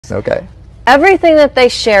banks. Okay. Everything that they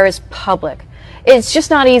share is public. It's just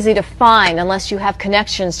not easy to find unless you have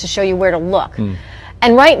connections to show you where to look.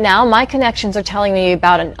 And right now, my connections are telling me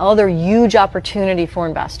about another huge opportunity for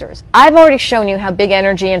investors. I've already shown you how big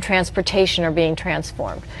energy and transportation are being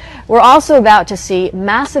transformed. We're also about to see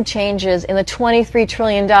massive changes in the $23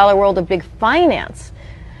 trillion world of big finance.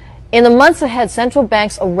 In the months ahead, central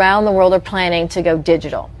banks around the world are planning to go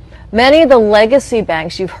digital. Many of the legacy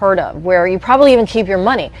banks you've heard of, where you probably even keep your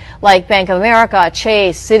money, like Bank of America,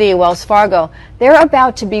 Chase, Citi, Wells Fargo, they're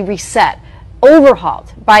about to be reset,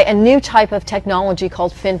 overhauled by a new type of technology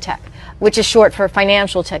called fintech, which is short for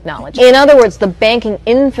financial technology. In other words, the banking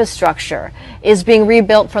infrastructure is being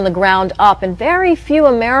rebuilt from the ground up, and very few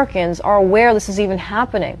Americans are aware this is even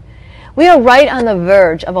happening. We are right on the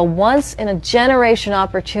verge of a once-in-a-generation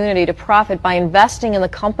opportunity to profit by investing in the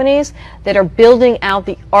companies that are building out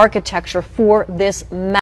the architecture for this